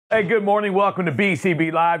Hey, good morning. Welcome to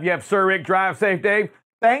BCB Live. You have Sir Rick, Drive Safe Dave.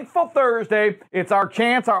 Thankful Thursday. It's our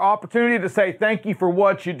chance, our opportunity to say thank you for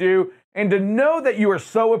what you do and to know that you are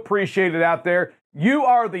so appreciated out there. You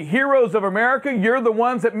are the heroes of America. You're the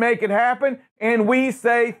ones that make it happen. And we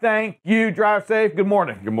say thank you. Drive safe. Good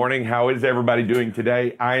morning. Good morning. How is everybody doing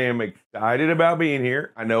today? I am excited about being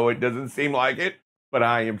here. I know it doesn't seem like it, but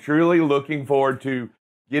I am truly looking forward to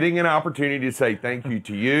getting an opportunity to say thank you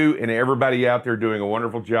to you and everybody out there doing a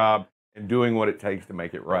wonderful job and doing what it takes to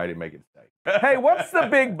make it right and make it safe. Hey, what's the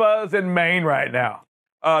big buzz in Maine right now?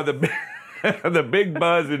 The big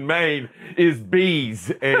buzz in Maine is bees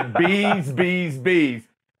and bees.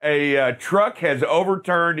 A truck has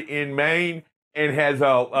overturned in Maine and has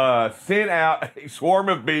sent out a swarm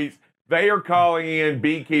of bees. They are calling in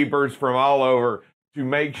beekeepers from all over to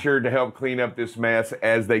make sure to help clean up this mess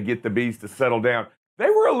as they get the bees to settle down. They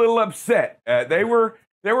were a little upset. They were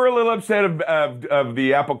a little upset of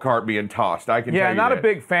the apple cart being tossed. I can tell you Yeah, not that. a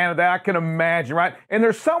big fan of that. I can imagine, right? And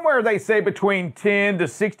there's somewhere they say between 10 to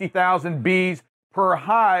 60,000 bees per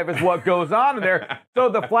hive is what goes on in there. So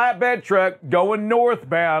the flatbed truck going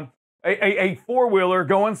northbound, a four-wheeler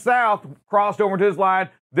going south, crossed over to his line.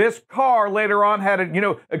 This car later on had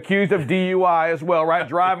accused of DUI as well, right?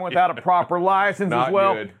 Driving without a proper license Not as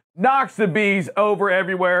well. good. Knocks the bees over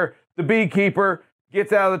everywhere. The beekeeper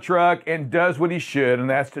gets out of the truck and does what he should, and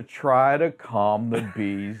that's to try to calm the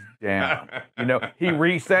bees down. He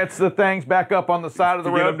resets the things back up on the side of the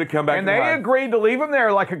To get road. them to come back and to they life. agreed to leave them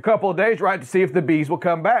there like a couple of days, right, to see if the bees will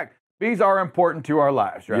come back. Bees are important to our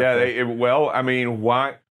lives, right? Yeah,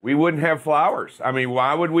 why? We wouldn't have flowers. I mean,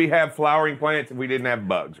 why would we have flowering plants if we didn't have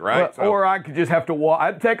bugs, right? Or I could just have to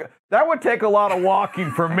walk. That would take a lot of walking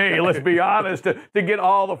for me, let's be honest, to get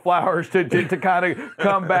all the flowers to kind of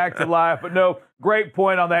come back to life. But no, great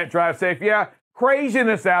point on that. Drive safe. Yeah,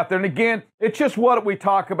 craziness out there. And again, it's just what we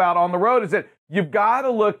talk about on the road is that you've got to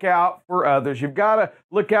look out for others. You've got to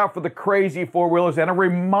look out for the crazy four-wheelers, and a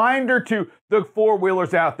reminder to the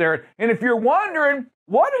four-wheelers out there. And if you're wondering,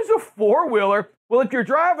 what is a four-wheeler? Well, if you're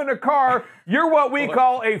driving a car, you're what we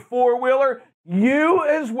call a four-wheeler. You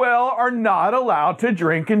as well are not allowed to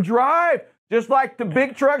drink and drive. Just like the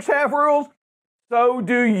big trucks have rules, so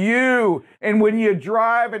do you. And when you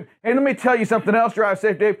drive, and let me tell you something else, Drive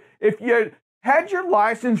Safe Dave, if you had your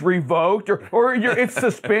license revoked or it's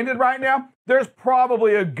suspended right now, there's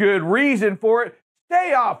probably a good reason for it.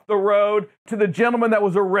 Stay off the road. To the gentleman that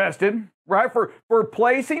was arrested, right, for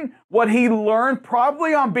placing what he learned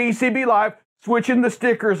probably on BCB Live, switching the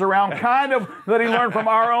stickers around, kind of that he learned from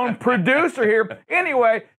our own producer here.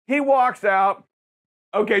 Anyway, he walks out.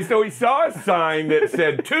 Okay, so he saw a sign that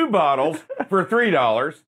said 2 bottles for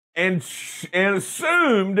 $3 and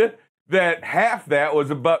assumed that half that was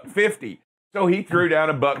 $1.50. So he threw down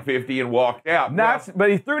 $1.50 and walked out.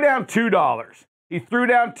 But he threw down $2. He threw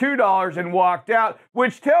down $2 and walked out,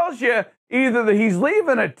 which tells you either that he's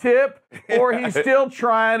leaving a tip or he's still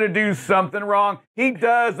trying to do something wrong. He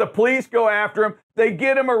does. The police go after him. They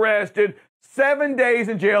get him arrested. 7 days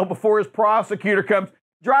in jail before his prosecutor comes.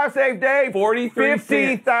 Drive Safe Dave,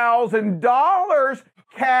 $50,000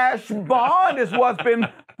 cash bond is what's been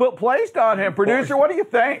placed on him. Producer, what do you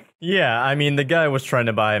think? Yeah, I mean, the guy was trying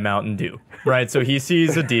to buy a Mountain Dew, right? So he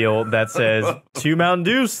sees a deal that says 2 Mountain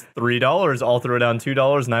Dews, $3. I'll throw down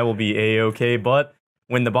 $2 and I will be A-okay. But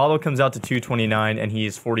when the bottle comes out to $2.29 and he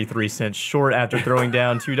is 43 cents short after throwing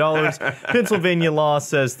down $2, Pennsylvania law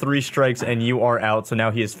says 3 strikes and you are out. So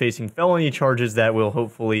now he is facing felony charges that will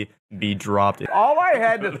hopefully be dropped. All I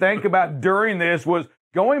had to think about during this was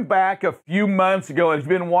going back a few months ago, and if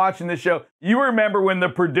you've been watching this show, you remember when the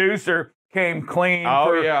producer came clean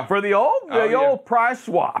for the old price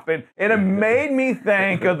swap. And it made me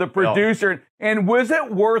think of the producer. And was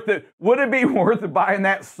it worth it? Would it be worth it buying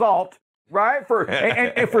that salt? Right?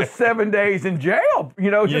 And for 7 days in jail.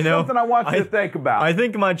 Something I want you to think about. I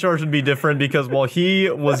think my charge would be different because while he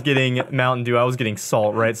was getting Mountain Dew, I was getting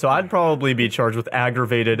salt, right? So I'd probably be charged with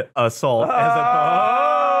aggravated assault.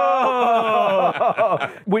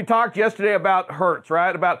 We talked yesterday about Hertz,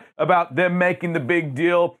 right? About them making the big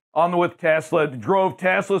deal with Tesla. Drove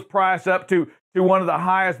Tesla's price up to one of the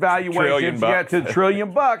highest valuations yet, to $1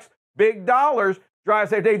 trillion. Big dollars. Drive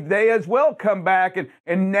Safe Dave, they as well come back,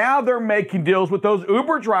 and now they're making deals with those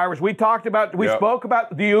Uber drivers. We spoke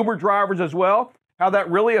about the Uber drivers as well, how that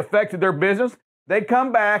really affected their business. They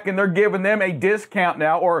come back and they're giving them a discount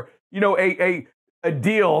now, or a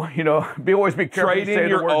deal. Always be careful. Trade in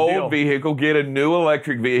your old vehicle, get a new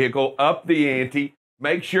electric vehicle, up the ante,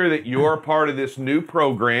 make sure that you're part of this new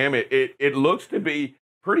program. It looks to be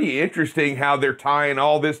pretty interesting how they're tying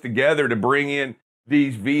all this together to bring in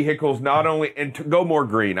these vehicles not only and to go more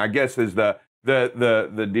green, I guess is the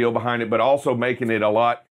deal behind it, but also making it a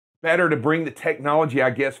lot better to bring the technology,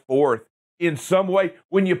 I guess, forth in some way.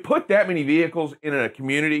 When you put that many vehicles in a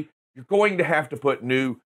community, you're going to have to put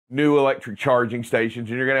new electric charging stations,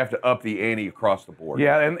 and you're going to have to up the ante across the board.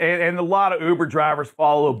 Yeah, and a lot of Uber drivers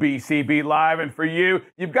follow BCB Live, and for you,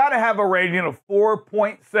 you've got to have a rating of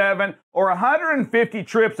 4.7 or 150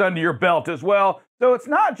 trips under your belt as well. So it's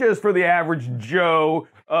not just for the average Joe,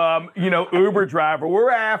 Uber driver.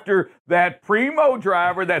 We're after that primo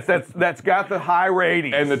driver that's got the high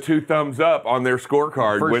ratings and the 2 thumbs up on their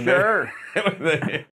scorecard. For sure.